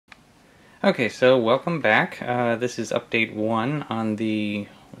Okay, so welcome back. This is update 1 on the,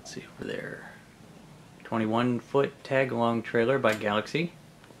 let's see over there, 21-foot tag-along trailer by Galaxie.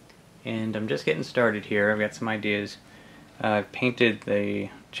 And I'm just getting started here. I've got some ideas. I've painted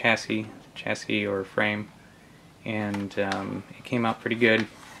the chassis or frame, and it came out pretty good.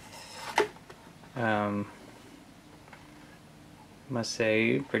 Must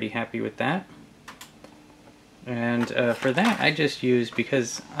say, pretty happy with that. And for that I just use,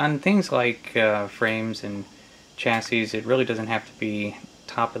 because on things like frames and chassis it really doesn't have to be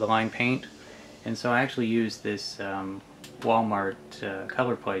top of the line paint, and so I actually use this Walmart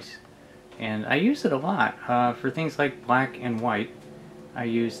color place, and I use it a lot for things like black and white. I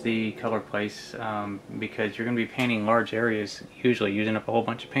use the color place because you're going to be painting large areas, usually using up a whole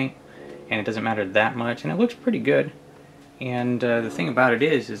bunch of paint, and it doesn't matter that much, and it looks pretty good. And the thing about it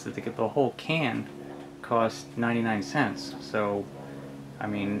is that the whole can cost 99 cents, so I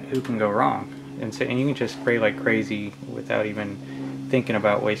mean, who can go wrong? And you can just spray like crazy without even thinking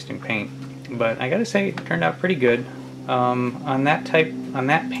about wasting paint. But I gotta say, it turned out pretty good. On that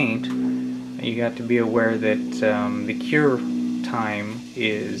paint, you got to be aware that the cure time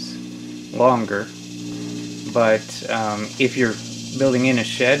is longer, but if you're building in a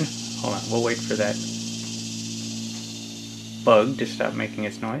shed, hold on, we'll wait for that bug to stop making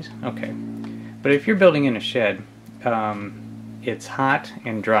its noise. Okay. But if you're building in a shed, it's hot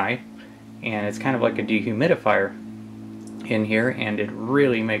and dry, and it's kind of like a dehumidifier in here, and it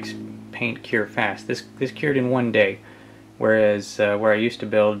really makes paint cure fast. This cured in 1 day, whereas where I used to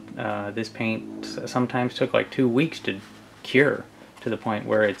build, this paint sometimes took like 2 weeks to cure, to the point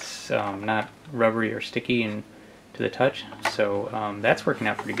where it's not rubbery or sticky and to the touch. So that's working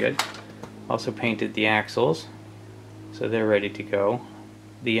out pretty good. Also painted the axles, so they're ready to go.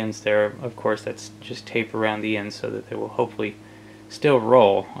 The ends there, of course, that's just tape around the ends so that they will hopefully still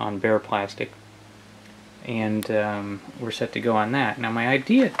roll on bare plastic. And we're set to go on that. Now my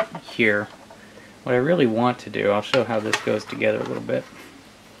idea here, what I really want to do, I'll show how this goes together a little bit.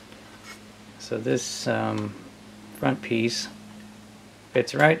 So this front piece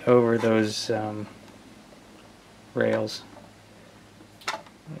fits right over those rails.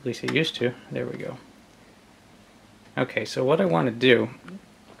 At least it used to. There we go. Okay, so what I want to do,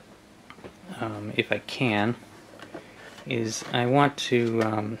 if I can, is I want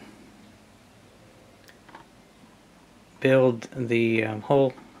to build the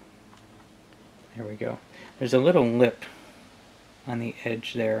whole, there we go, there's a little lip on the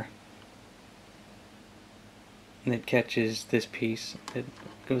edge there that catches this piece that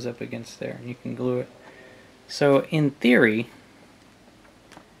goes up against there, and you can glue it. So in theory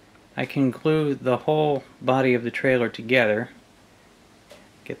I can glue the whole body of the trailer together,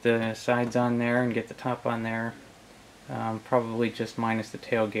 get the sides on there and get the top on there, probably just minus the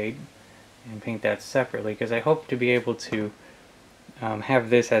tailgate, and paint that separately, because I hope to be able to have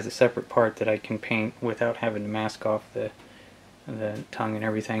this as a separate part that I can paint without having to mask off the tongue and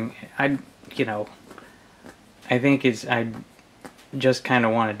everything. I think I just kind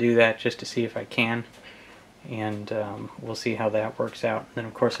of want to do that just to see if I can, and we'll see how that works out. Then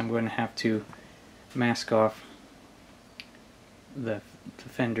of course I'm going to have to mask off the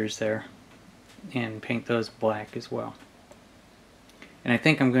fenders there and paint those black as well. And I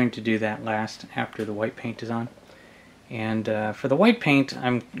think I'm going to do that last, after the white paint is on. And for the white paint,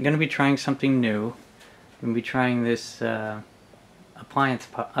 I'm going to be trying something new. I'm going to be trying this appliance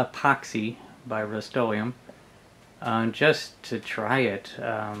epoxy by Rust-Oleum, just to try it.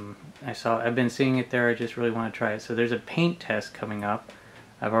 I've been seeing it there, I just really want to try it. So there's a paint test coming up.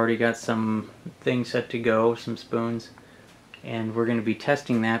 I've already got some things set to go, some spoons, and we're going to be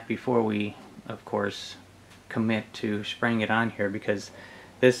testing that before we, of course, commit to spraying it on here, because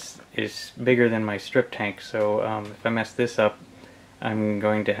this is bigger than my strip tank. So if I mess this up, I'm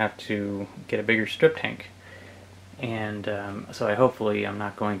going to have to get a bigger strip tank, and so hopefully I'm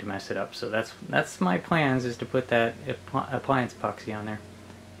not going to mess it up. So that's my plans, is to put that appliance epoxy on there,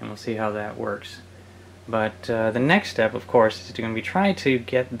 and we'll see how that works. But the next step, of course, is going to be trying to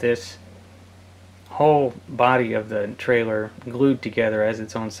get this whole body of the trailer glued together as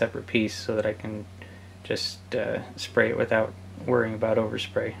its own separate piece, so that I can just spray it without worrying about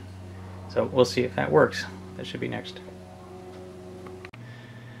overspray. So we'll see if that works. That should be next.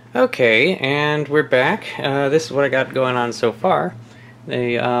 Okay, and we're back. This is what I got going on so far.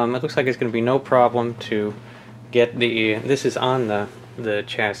 It looks like it's going to be no problem to get this is on the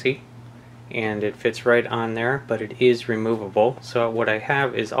chassis, and it fits right on there, but it is removable. So what I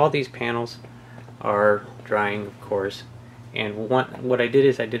have is all these panels are drying, of course, and what I did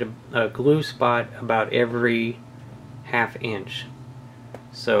is I did a glue spot about every ½ inch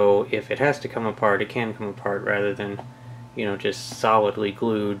So if it has to come apart, it can come apart rather than, you know, just solidly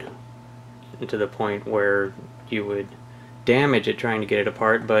glued to the point where you would damage it trying to get it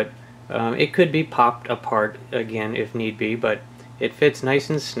apart. But it could be popped apart again if need be, but it fits nice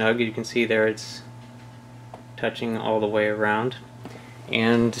and snug. You can see there it's touching all the way around.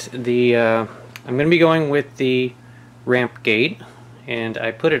 And the I'm going to be going with the ramp gate, and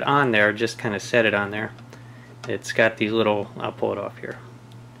I put it on there, just kind of set it on there. It's got these little, I'll pull it off here.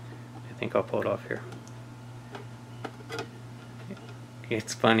 I think I'll pull it off here.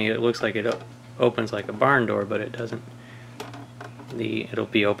 It's funny, it looks like it opens like a barn door, but it doesn't. It'll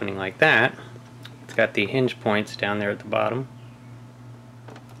be opening like that. It's got the hinge points down there at the bottom.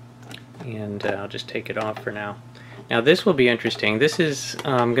 And I'll just take it off for now. Now this will be interesting. This is,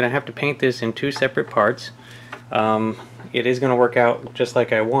 I'm going to have to paint this in 2 separate parts. It is going to work out just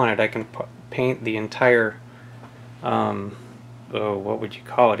like I wanted. I can paint the entire, what would you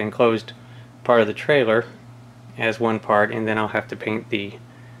call it, enclosed part of the trailer as one part, and then I'll have to paint the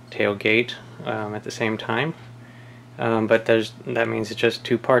tailgate at the same time. But that means it's just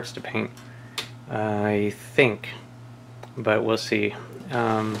 2 parts to paint, I think. But we'll see.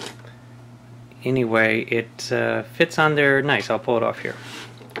 Anyway, it fits on there nice. I'll pull it off here.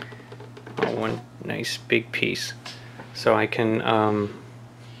 One nice big piece. So I can, I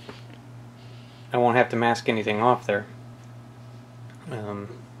won't have to mask anything off there.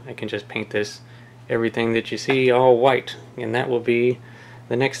 I can just paint this, everything that you see, all white. And that will be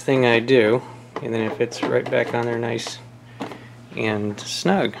the next thing I do. And then it fits right back on there nice and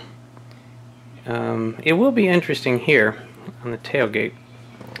snug. It will be interesting here on the tailgate.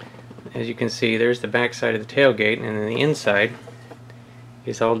 As you can see, there's the back side of the tailgate, and then the inside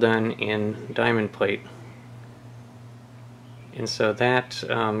is all done in diamond plate. And so that,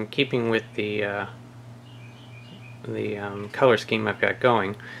 keeping with the color scheme I've got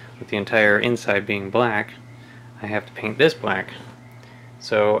going, with the entire inside being black, I have to paint this black.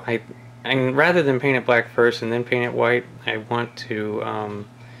 So rather than paint it black first and then paint it white, I want to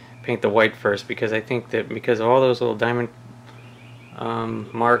paint the white first, because I think that because of all those little diamond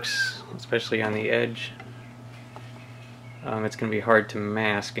marks, especially on the edge, it's going to be hard to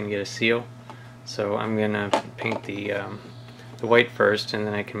mask and get a seal. So I'm going to paint the white first, and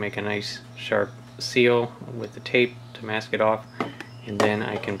then I can make a nice sharp seal with the tape to mask it off, and then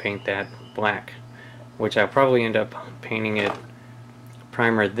I can paint that black, which I'll probably end up painting it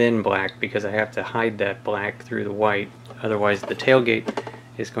primer then black, because I have to hide that black through the white. Otherwise the tailgate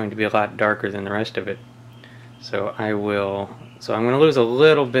is going to be a lot darker than the rest of it. So I'm going to lose a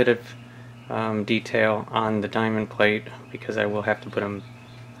little bit of detail on the diamond plate, because I will have to put a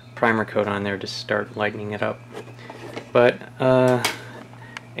primer coat on there to start lightening it up. But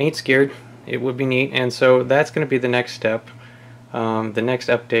ain't scared. It would be neat. And so that's going to be the next step. The next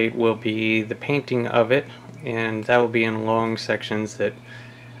update will be the painting of it, and that will be in long sections that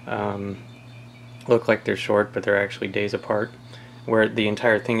look like they're short, but they're actually days apart, where the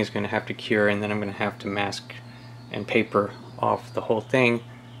entire thing is going to have to cure, and then I'm going to have to mask and paper off the whole thing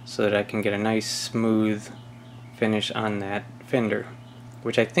so that I can get a nice smooth finish on that fender,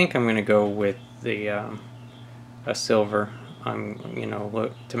 which I think I'm going to go with the a silver, you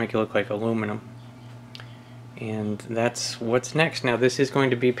know, to make it look like aluminum. And that's what's next. Now this is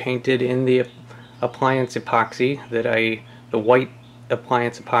going to be painted in the appliance epoxy that the white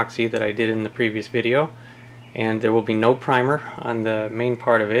appliance epoxy that I did in the previous video, and there will be no primer on the main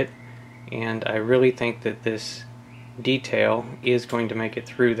part of it, and I really think that this detail is going to make it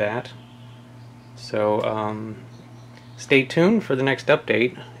through that. So stay tuned for the next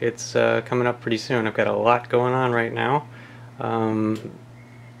update. It's coming up pretty soon. I've got a lot going on right now,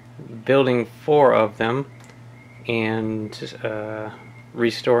 building 4 of them and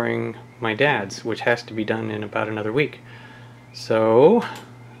restoring my dad's, which has to be done in about another week. So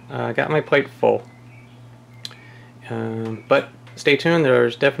I got my plate full, but stay tuned.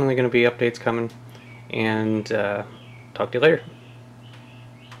 There's definitely going to be updates coming, and talk to you later.